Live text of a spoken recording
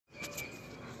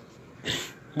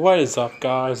What is up,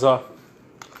 guys? You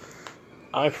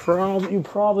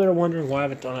probably are wondering why I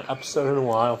haven't done an episode in a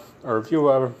while, or if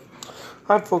you ever.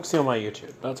 I'm focusing on my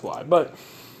YouTube. That's why. But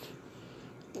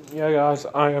yeah, guys,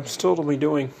 I am still to be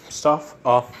doing stuff.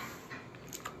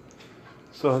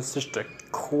 So it's just a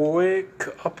quick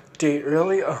update,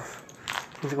 really.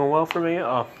 Things are going well for me.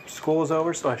 School is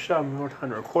over, so I should have more time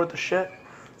to record the shit.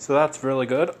 So that's really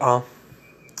good. What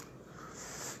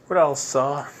else?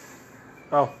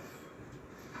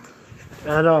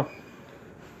 And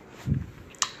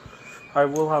I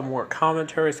will have more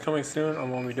commentaries coming soon.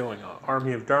 I'm going to be doing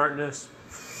Army of Darkness,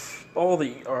 all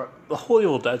the whole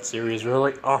Evil Dead series,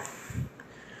 really. Then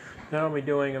I'll be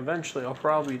doing, eventually, I'll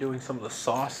probably be doing some of the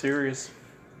Saw series,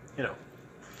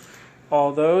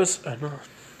 all those. And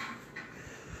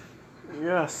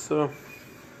yeah, so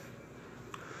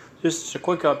just a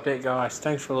quick update, guys.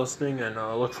 Thanks for listening, and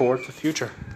I look forward to the future.